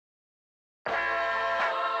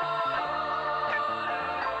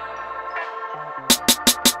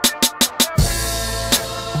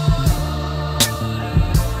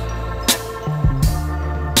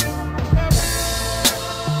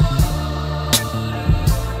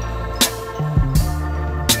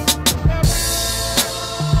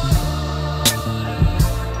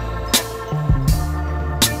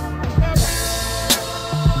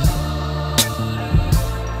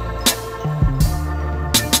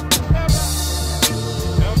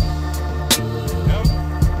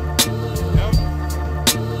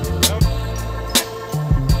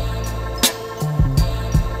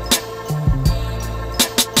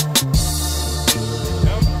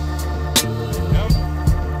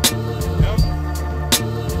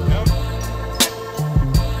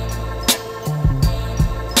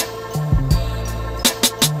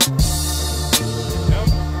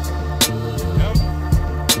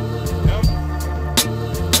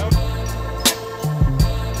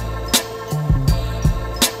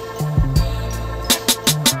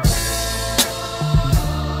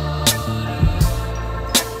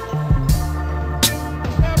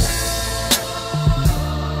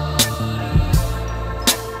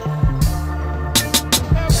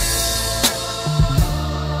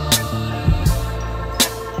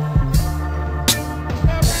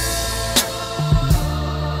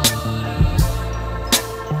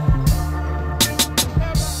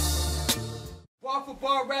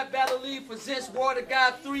BAR4BAR Rap Battle League presents War to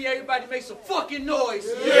God 3. Everybody make some fucking noise.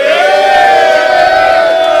 Yeah!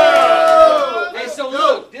 Hey, so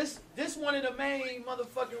look, this one of the main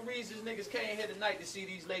motherfucking reasons niggas came here tonight to see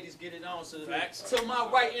these ladies get it on. So to my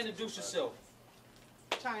right, introduce yourself.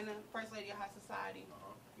 China, First Lady of High Society.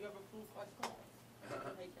 You ever flew for the club?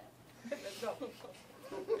 Let's go.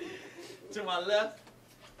 To my left.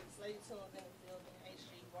 It's Lady Tunez in the building, H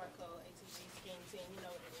Street, Barcode, ATG, Skin Team, you know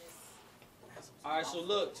what it is. Alright, so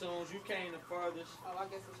look, Tunes, you came the furthest. Oh, I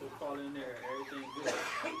guess it's So call in there. Everything good.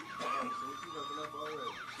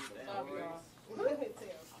 Let me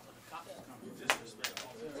tell.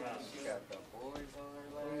 She got the boys on her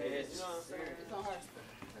leg. Yeah, you know what I'm saying? It's on her.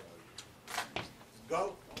 Go.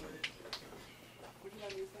 Would you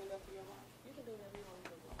like me to stand up for your mom? You can do whatever you want to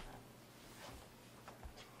do.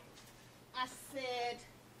 I said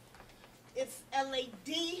it's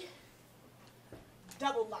Ladii,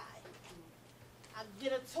 double lie. I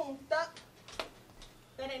get her tuned up.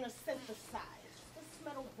 That ain't a synthesize. This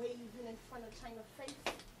metal waving in front of China's face.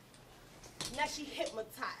 Now she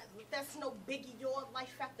hypnotized. But that's no biggie. Your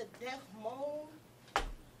life after death moan.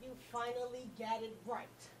 You finally got it right.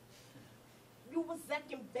 You was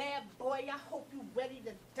acting bad, boy. I hope you ready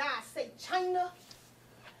to die. Say China,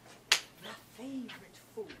 my favorite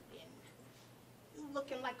food. And you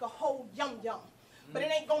looking like a whole yum-yum. But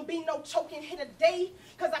it ain't gonna be no choking here today,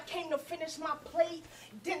 cause I came to finish my plate,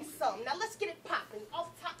 then some. Now let's get it popping.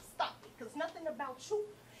 Off top, stop it. Cause nothing about you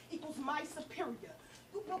equals my superior.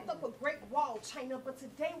 You built up a great wall, China, but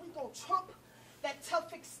today we gonna trump that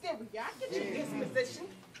tough exterior. I get you in this position.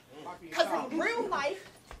 Cause in real life,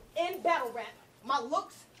 in battle rap, my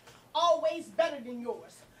looks always better than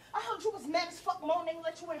yours. I heard you was mad as fuck, Mo, and they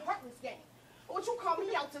let you in Heartless game. Or would you call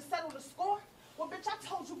me out to settle the score? Well, bitch, I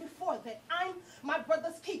told you before that I'm my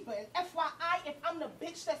brother's keeper. And FYI, if I'm the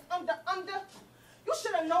bitch that's under, you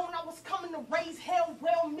should have known I was coming to raise hell,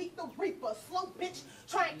 well, meet the reaper. Slow bitch,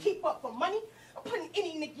 try and keep up for money. I'm putting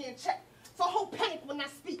any nigga in check. So hold panic when I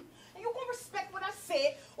speak. And you gonna respect what I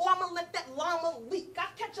said, or I'm gonna let that llama leak. I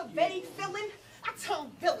catch a vague feeling, I turn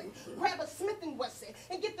villain. Grab a Smith & Wesson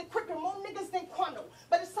and get the crippin' more niggas than Quano.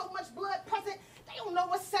 But it's so much blood present, they don't know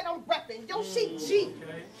what set I'm reppin'. Yo, she G.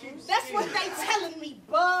 That's what they telling me,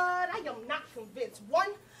 but I am not convinced. One,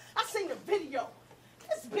 I seen the video.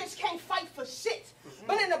 This bitch can't fight for shit.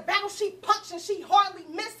 But in the battle she punched and she hardly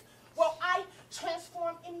missed. Well, I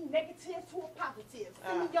transform any negative to a positive.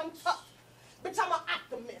 See me young tough. Bitch, I'm an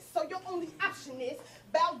optimist. So your only option is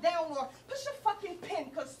bow down or push your fucking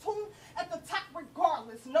pen, cause tune at the top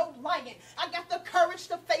regardless, no lying. I got the courage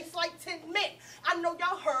to face like 10 men. I know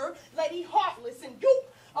y'all heard Lady Heartless and you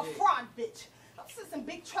a fraud bitch. I'm just in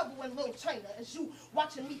big trouble in Little China as you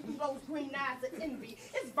watching me through those green eyes of envy.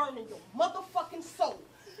 It's burning your motherfucking soul.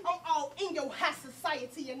 I'm all in your high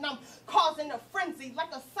society and I'm causing a frenzy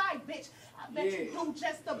like a side bitch. I bet you do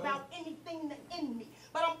just about anything to end me.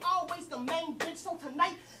 But I'm always the main bitch, so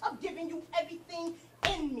tonight I'm giving you everything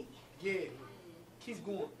in me. Yeah, keep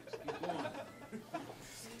going. Keep going.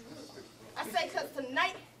 I say cause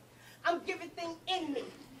tonight I'm giving thing in me.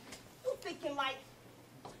 You thinking like,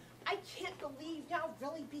 I can't believe y'all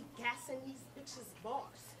really be gassing these bitches'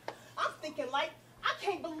 bars. I'm thinking like, I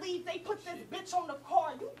can't believe they put this bitch on the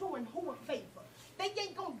card. You doing who a favor? They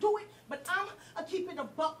ain't gonna do it, but I'm keep it a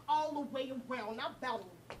buck all the way around. I battle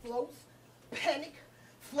flows, panic,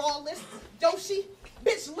 flawless, Doshi.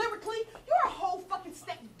 Bitch, lyrically, you're a whole fucking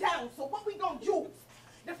step down. So what we gonna use?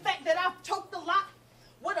 The fact that I've choked a lot?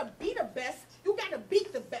 What to be the best, you gotta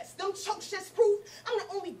beat the best. Them chokes just prove I'm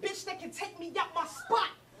the only bitch that can take me out my spot.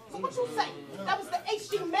 So what you say? That was the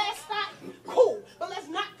HG mascot? Cool, but let's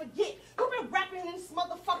not forget, you've been rapping in this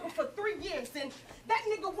motherfucker for 3 years, and that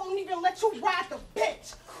nigga won't even let you ride the bench.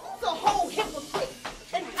 It's a whole hypocrite.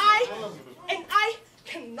 And I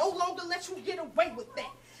can no longer let you get away with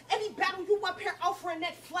that. Any battle you up here offering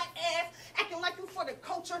that flat ass, acting like you for the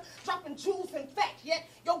culture, dropping jewels in fact, yet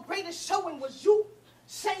your greatest showing was you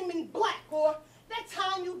shaming Blakk, or that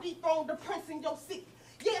time you dethroned the prince in your city.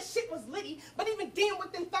 Yeah, shit was litty, but even then,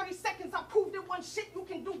 within 30 seconds, I proved it wasn't shit you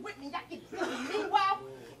can do with me. I get busy. Meanwhile,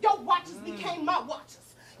 your watches became my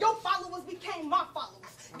watches. Your followers became my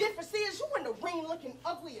followers. Difference is, you in the ring looking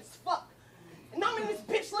ugly as fuck. And I'm in this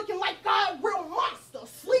bitch looking like God, real monster.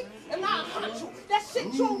 Sleep, and I'll hunt you. That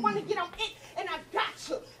shit you don't want to get on it, and I got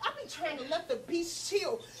you. I be trying to let the beast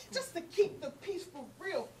chill, just to keep the peace for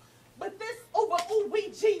real. But this over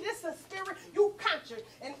OWG, this a spirit you conquered,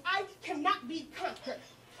 and I cannot be conquered.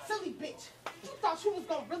 Silly bitch, you thought you was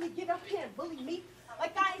gonna really get up here and bully me?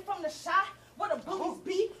 Like I ain't from the shy? What the bullies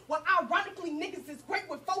be? Well, ironically, niggas is great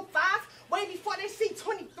with 4 5s way before they see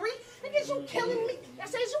 23. Niggas, you killing me? I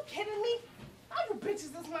said, is you kidding me? All you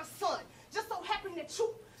bitches is my son. Just so happen that you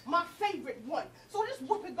my favorite one. So this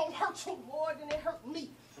whooping gonna hurt you more than it hurt me.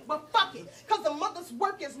 But fuck it, cause the mother's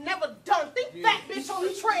work is never done. Think fat bitch on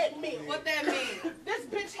the treadmill. What that mean? This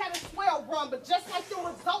bitch had a swell run, but just like the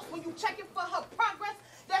results, when you check it for her progress,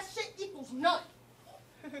 that shit equals none.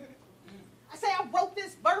 I say I wrote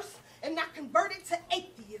this verse and I converted to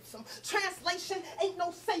atheism. Translation ain't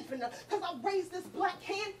no safe enough, cause I raised this black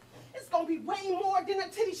hand. It's gonna be way more than a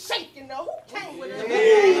titty shaking though. Who came with it?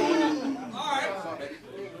 Alright.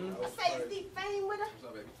 I say, is Steve Fame with her? What's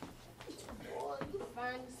up, baby? Boy, you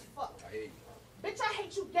fine as fuck. I hate you. Bitch, I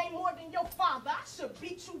hate you gay more than your father. I should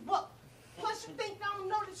beat you up. Plus, you think I don't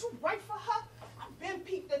know that you right for her? I've been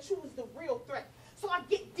peeped that you was the real threat. So I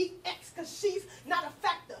get DX cause she's not a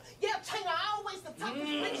factor. Yeah, China, I always the toughest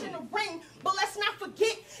bitch in the ring, but let's not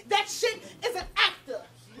forget that shit is an actor.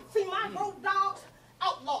 See, my road dogs,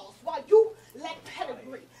 outlaws, while you lack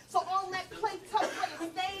pedigree. So all that play tough for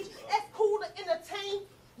the stage, that's cool to entertain,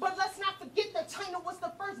 but let's not forget that China was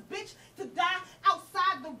the first bitch to die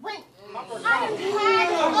outside the ring. I done had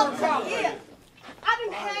it up to here. I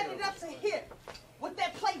done had it up to here. With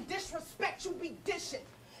that play disrespect you be dishing.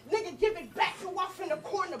 Nigga, give it back to off in the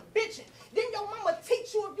corner bitching. Then your mama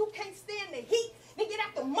teach you if you can't stand the heat, then get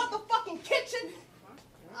out the motherfucking kitchen.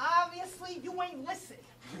 Obviously, you ain't listen.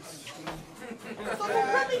 So you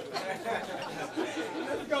really...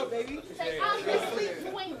 Let's go, baby. Say, obviously,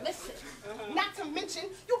 you ain't listen. Not to mention,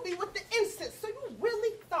 you'll be with the incense. So you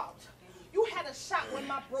really thought you had a shot with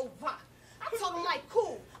my bro Va. I told him, like,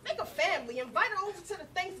 cool, make a family, invite her over to the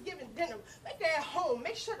Thanksgiving dinner, make her at home,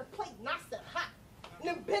 make sure the plate nice and hot. And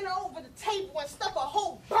then bend her over the table and stuff a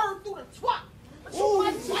whole bird through the twat. But you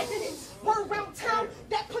might like it. Word around town,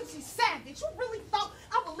 that pussy savage. You really thought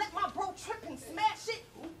I would let my bro trip and smash it?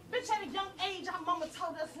 Bitch, at a young age, our mama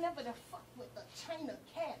told us never to fuck with a China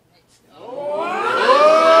cabinet. Oh.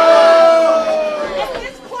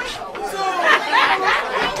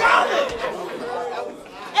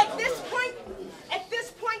 At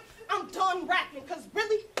this point, I'm done rapping, because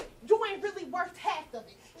really, you ain't really worth half of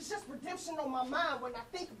it. It's just redemption on my mind when I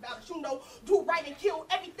think about it. You know, do right and kill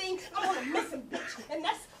everything. I'm on a missing bitch, and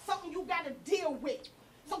that's something you gotta deal with.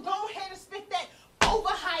 So go ahead and spit that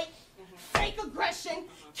overhype, fake aggression,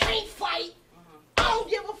 can't fight. I don't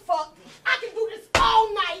give a fuck. I can do this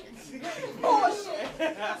all night. Bullshit.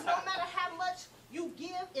 No matter how much you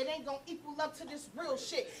give, it ain't gonna equal up to this real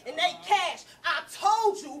shit. And that cash, I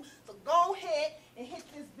told you, so go ahead and hit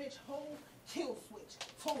this bitch whole kill switch.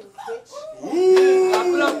 Tunez, bitch. Clap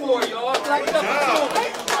it up for y'all. Clap it up for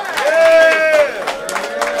Tunez.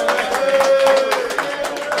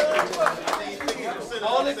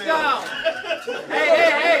 Hold it down.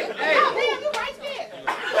 Hey. Oh, damn, you right there.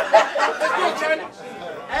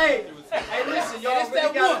 Hey, listen, y'all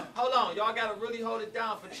really gotta, hold on, y'all gotta really hold it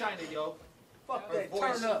down for China, yo. Fuck that,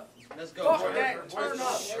 turn up. Let's go. Fuck that, turn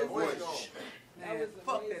up. Man,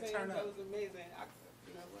 fuck that, turn That up. was amazing.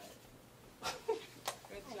 You know what?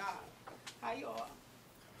 Good job. How you all?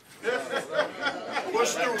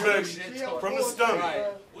 Push through, baby. From the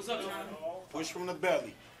stomach. What's up, China? Push from the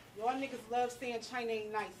belly. Y'all niggas love saying China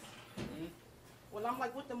ain't nice. Well, I'm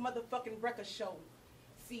like, what the motherfucking record show?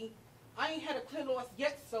 See, I ain't had a clear loss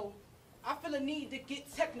yet, so I feel a need to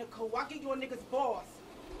get technical. I give you a niggas bars.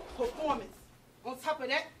 Performance. On top of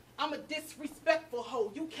that, I'm a disrespectful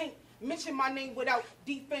hoe. You can't mention my name without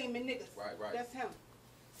defaming niggas. Right. That's him.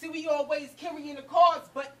 See, we always carrying the cards,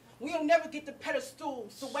 but we don't never get the pedestal.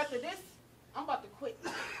 So after this, I'm about to quit.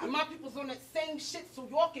 And my people's on that same shit, so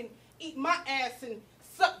y'all can eat my ass and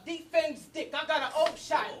suck D-Fame's dick. I got an old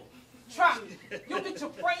shot. Try me. You'll get your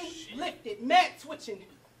brain lifted, mad twitching.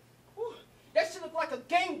 Whew. That shit look like a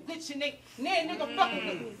game glitch and they nigga fucking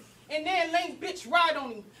with me. And then lame bitch ride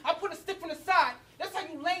on him. I put a stick from the side. That's how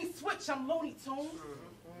you lane switch. I'm Looney Tunes.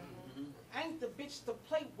 I ain't the bitch to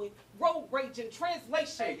play with. Road rage and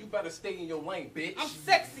translation. Hey, you better stay in your lane, bitch. I'm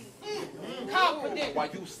sexy, confident. Why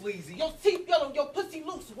you sleazy? Your teeth yellow, your pussy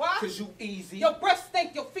loose. Why? Cause you easy. Your breath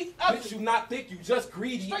stink, your feet ugly. Bitch, you not thick, you just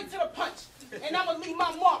greedy. Straight to the punch. And I'ma leave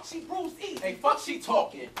my mark. She bruised easy. Hey, fuck she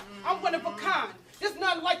talking. I'm one of a kind. There's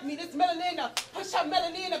nothing like me. This melanina, push her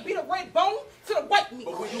melanina, beat a red bone to the white meat.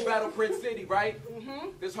 But when you battle Prince City, right?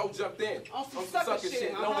 This hoe jumped in. On some sucker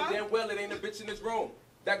shit, Knowing damn well it ain't a bitch in this room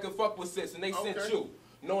that could fuck with sis, and they sent you.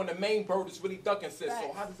 Knowing the main bird is really ducking sis.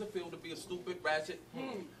 So how does it feel to be a stupid, ratchet,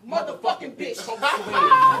 Motherfucking bitch.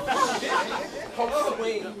 Coke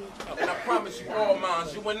swing. And I promise you all mine.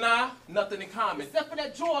 You and I, nothing in common. Except for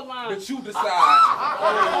that jawline. But you decide. I'm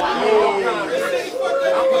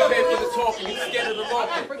prepared for the talking, you scared of the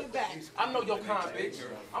walking. Bring it back. I know your kind, bitch.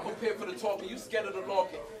 I'm prepared for the talking, you scared of the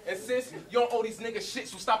walking. And since you don't owe these niggas shit,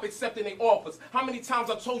 so stop accepting their offers. How many times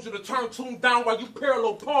I told you to turn tune down while you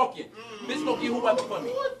parallel parking? Bitch, don't get whoever for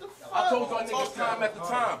me. I told y'all niggas time after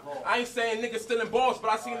time. I ain't saying niggas stealing balls, but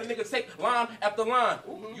I seen the niggas take line after line.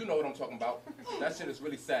 You know what I'm talking about. That shit is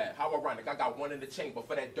really sad. How ironic. I got one in the chamber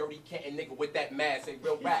for that dirty cantin' nigga with that mask and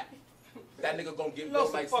real rap. That nigga gonna get real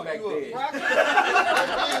like smack dead.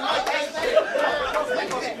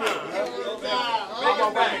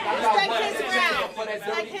 For that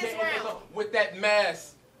dirty cantin' nigga with that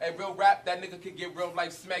mask and real rap, that nigga could get real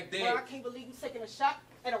like smack dead. Bro, I can't believe you taking a shot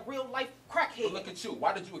at a real life crackhead. But look at you.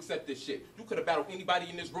 Why did you accept this shit? You could have battled anybody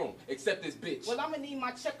in this room except this bitch. Well, I'm gonna need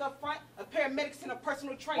my check up front, a paramedics, and a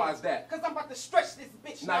personal trainer. Why is that? Because I'm about to stretch this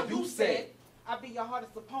bitch. Now you said I'll be your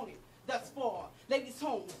hardest opponent. Thus far. Ladies,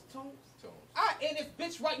 Tunez. I in this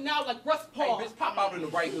bitch right now like Russ Paul. Hey, bitch, pop out in the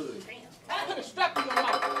right hood. I put a strap in your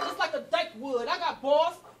mouth, just like a dyke would. I got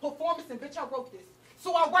bars, performance, and bitch, I wrote this.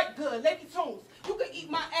 So I write good. Lady Tunez, you can eat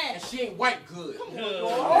my And ass. she ain't white good. Come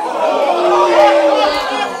on,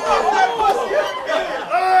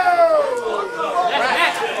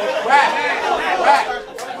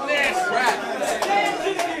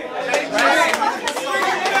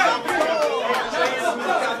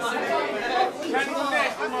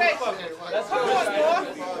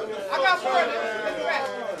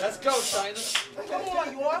 Let's go, China. Come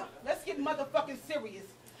on, y'all. Let's get motherfucking serious.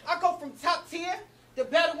 I go from top tier to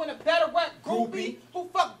battle in a battle rap groupie who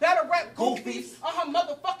fuck battle rap goofies on her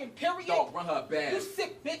motherfucking period. Dog, run her bad. You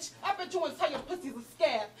sick bitch. I bet you entire pussy's a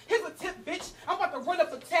scab. Here's a tip, bitch. I'm about to run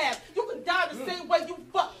up a tab. You can die the same way you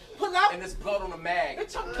fuck. Pull out. And there's blood on the mag.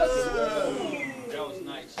 Bitch, I'm cooking. That was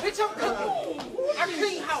nice. Bitch, I'm cooking. I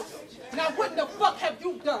clean house. Now what the fuck have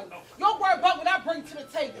you done? Y'all worry about what I bring to the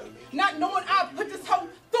table. Not knowing I put this hoe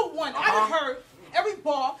through one. I done heard every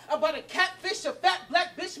bar about a catfish, a fat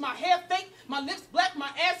black bitch, my hair fake, my lips black, my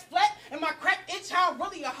ass flat, and my crack itch, how I'm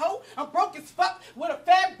really a hoe. I'm broke as fuck with a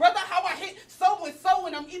fat brother, how I hit so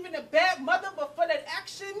and I'm even a bad mother, but for that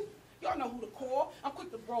action, y'all know who to call. I'm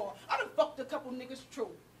quick to brawl. I done fucked a couple niggas true,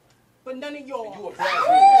 but none of y'all. You a bad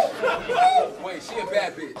bitch. Wait, she a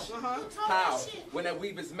bad bitch. How? When that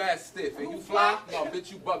weave is mad stiff and you fly? No,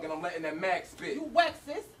 bitch, you bugging. I'm letting that mag spit. You whack,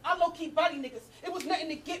 sis. I low-key body niggas. It was nothing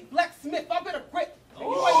to get blacksmith. I better grip. Fuck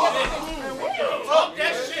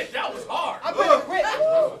that shit. That was hard. I better grip.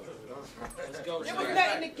 Let's go, It was China.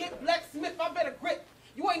 nothing to get blacksmith. I better grip.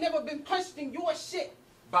 You ain't never been punched in your shit.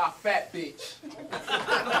 By a fat bitch. Who's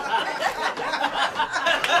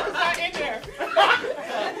not in there?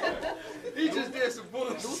 He just did some Do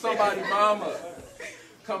bullshit. somebody mama.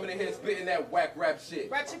 Coming in here spitting that whack rap shit.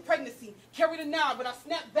 Ratchet pregnancy. Carry the nine, but I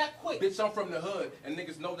snap back quick. Bitch, I'm from the hood, and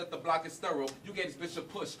niggas know that the block is thorough. You gave this bitch a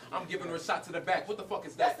push. I'm giving her a shot to the back. What the fuck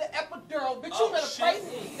is That's that? the epidural. Bitch, you better pray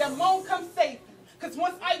that moan come save you. Cause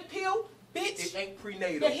once I peel, bitch, It ain't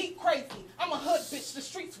prenatal. the heat crazy. I'm a hood bitch. The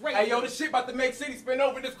streets raise. Hey, yo, this shit about to make city spin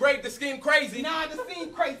over this grave. The scheme crazy. Nah, the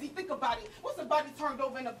scene crazy. Think about it. What's a body turned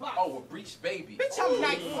over in a box? Oh, a breech baby. Bitch, I'm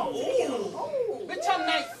nice. Bitch, I'm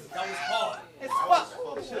nice. That was hard. As fuck.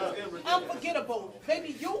 Unforgettable.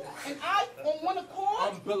 Baby, you and I on one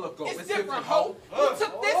accord. Umbilical. It's different, ho. You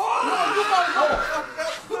took this, you gon' know.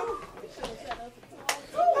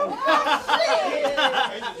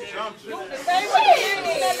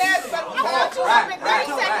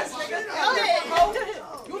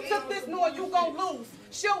 You took this knowing you gon' lose.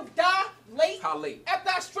 She'll die late. How late? After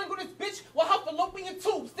I strangle this bitch with her fallopian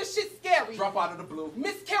tubes. This shit's scary. Drop out of the blue.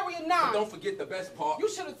 Miscarrying But nine. don't forget the best part. You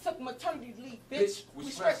should have took maternity leave, bitch. Bitch, we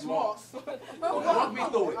stretch marks. Walk me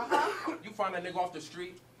through it. You find a nigga off the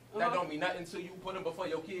street. That don't mean nothing to you. Put him before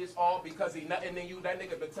your kids, all because he nothing in you. That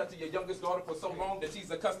nigga been touching your youngest daughter for so long that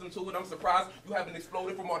she's accustomed to it. I'm surprised you haven't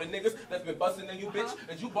exploded from all the niggas that's been busting in you, bitch.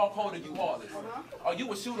 And you bark harder, you heartless. Are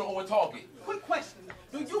you a shooter or a target? Quick question.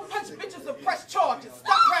 Do you punch bitches or press charges?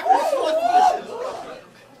 Stop rapping and store schemes.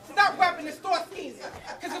 Stop rapping and store schemes.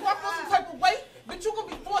 Because if I feel some type of way, bitch, you gonna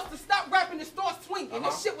be forced to stop rapping and start swinging.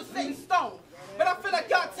 This shit was set in stone. But I feel like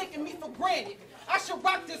y'all taking me for granted. I should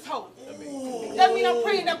rock this hoe. That mean I'm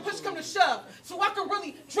praying that push come to shove, so I can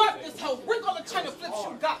really drop this hoe. Bring all the China flips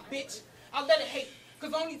you got, bitch. I let it hate.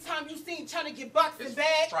 Cause the only time you seen China get boxed and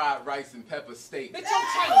bad, Fried rice and pepper steak. bitch, I'm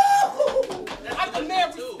China. I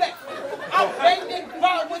demand respect. I bang that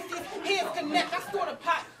bar with these hands connect. I store the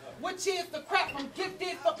pot. Which is the crap I'm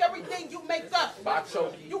gifted. Fuck everything you make up. By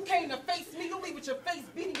choky. You came to face me. You leave with your face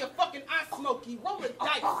beating your fucking eye smoky. Roll the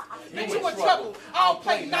dice. Bitch, in you in trouble. trouble. I don't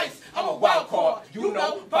play nice. I'm a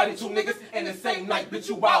Fighting two niggas in the same night, bitch,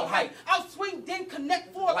 you wild hype. I'll swing, then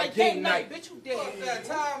connect for like game night. Bitch, you dead. Fuck that.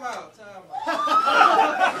 Time out.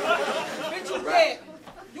 Bitch, you dead.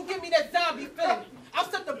 You give me that zombie feeling. I'll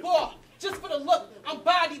set the bar just for the look. I'm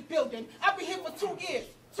bodybuilding. I've been here for 2 years.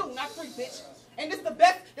 2, not 3, bitch. And this the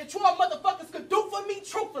best that you all motherfuckers could do for me,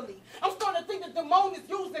 truthfully. I'm starting to think that the moan is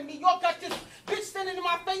using me. Y'all got this bitch standing in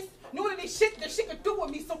my face, knew that this shit that she could do with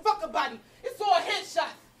me, so fuck a body. It's all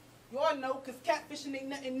headshots. Y'all know, cause catfishing ain't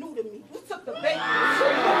nothing new to me. You took the bait.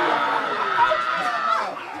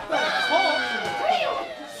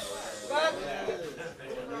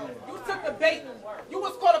 You took the bait. You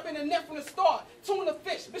was caught up in the net from the start. Tuna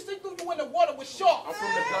fish. Bitch, they threw you in the water with sharks. I'm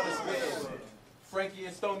from the gutter spin. Frankie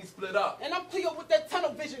and Stoney split up. And I'm Cleo with that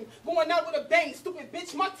tunnel vision. Going out with a bang. Stupid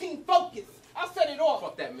bitch, my team focused. I set it off.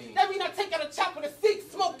 Fuck that mean. That mean I take out a chopper to seek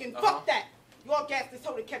smoking. Fuck that. Y'all gas this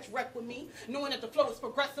hoe to catch wreck with me, knowing that the flow is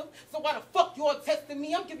progressive. So why the fuck y'all testing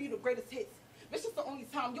me? I'm giving you the greatest hits. This is the only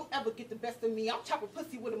time you'll ever get the best of me. I'm chopping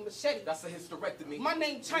pussy with a machete. That's a hysterectomy. My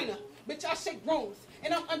name China. Bitch, I shake rooms.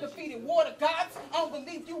 And I'm undefeated. Water gods, I don't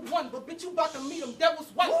believe you won. But bitch, you about to meet them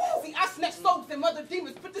devil's wife. See, I snatch souls and mother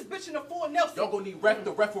demons. Put this bitch in a full Nelson. Y'all gonna need ref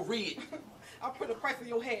to referee it. I'll put a price on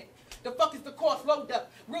your head. The fuck is the cost? Load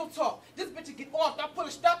up. Real talk. This bitch will get off. I put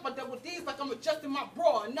a stop on double D's like I'm adjusting my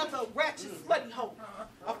bra. Another ratchet slutty hoe.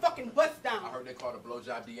 A fucking bust down. I heard they call the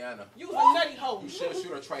blowjob Deanna. You's a nutty hoe. You should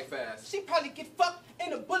shoot her try fast. She probably get fucked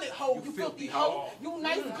in a bullet hole. You filthy hoe. You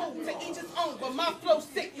nice, cool, to each his own. But my flow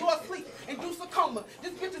sick. You asleep. Induce a coma.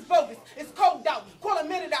 This bitch is bogus. It's cold out. Call a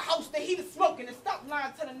man in the house. The heat is smoking. And stop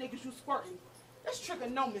lying to the niggas you squirting. That's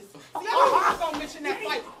trigonomis. See, I was gonna mention that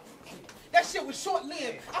fight. That shit was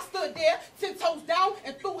short-lived. I stood there, 10 toes down,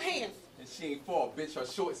 and threw hands. And she ain't fall, bitch. Her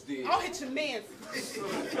shorts did. I'll hit your mans.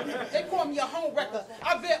 They call me a home wrecker.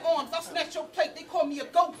 I bear arms. I'll snatch your plate. They call me a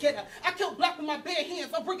go-getter. I kill Blakk with my bare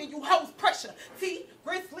hands. I'm bringing you hoes pressure. T,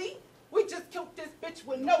 Grizzly, we just killed this bitch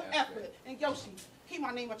with no effort. And Yoshi, keep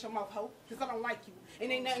my name out your mouth, hoe, because I don't like you.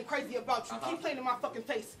 And ain't nothing crazy about you. Keep playing in my fucking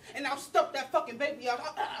face. And I'll stuff that fucking baby out.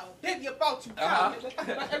 Baby about you.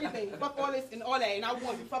 Like everything. Fuck all this and all that. And I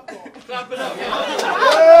want you. Fuck all. Clap it up.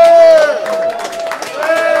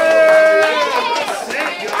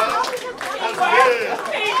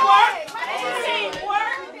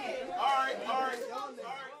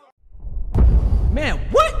 Man,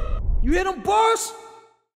 what? You hear them bars?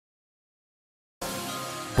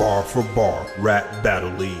 Bar for Bar Rap Battle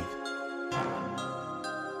League.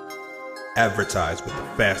 Advertise with the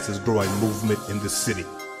fastest growing movement in the city.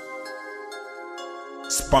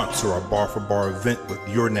 Sponsor our Bar for Bar event with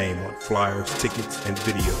your name on flyers, tickets, and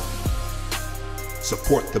video.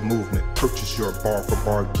 Support the movement. Purchase your Bar for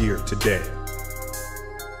Bar gear today.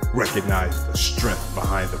 Recognize the strength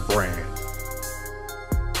behind the brand.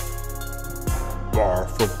 Bar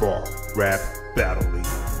for Bar Rap Battle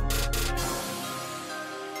League.